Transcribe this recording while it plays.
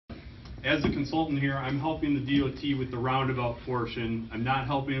as a consultant here, I'm helping the DOT with the roundabout portion. I'm not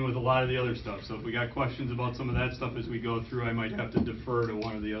helping with a lot of the other stuff. So if we got questions about some of that stuff as we go through, I might have to defer to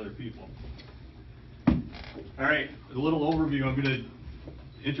one of the other people. All right, a little overview.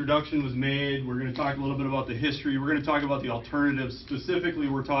 Introduction was made. We're going to talk a little bit about the history. We're going to talk about the alternatives. Specifically,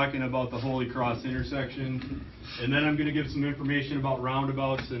 we're talking about the Holy Cross intersection. And then I'm going to give some information about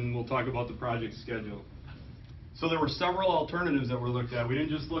roundabouts, and we'll talk about the project schedule. So there were several alternatives that were looked at. We didn't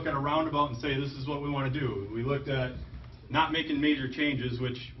just look at a roundabout and say this is what we want to do. We looked at not making major changes,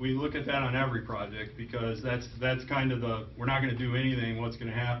 which we look at that on every project because that's kind of we're not going to do anything, what's going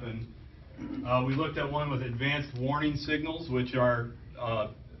to happen. We looked at one with advanced warning signals, which are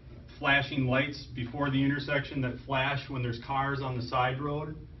flashing lights before the intersection that flash when there's cars on the side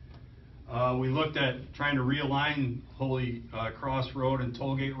road. We looked at trying to realign Holy Cross Road and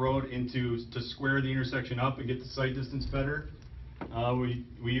Tollgate Road to square the intersection up and get the sight distance better. We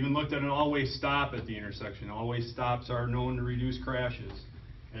even looked at an all-way stop at the intersection. All-way stops are known to reduce crashes.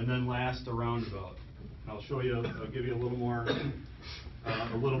 And then last, a roundabout. I'll give you a little more,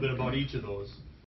 a little bit about each of those.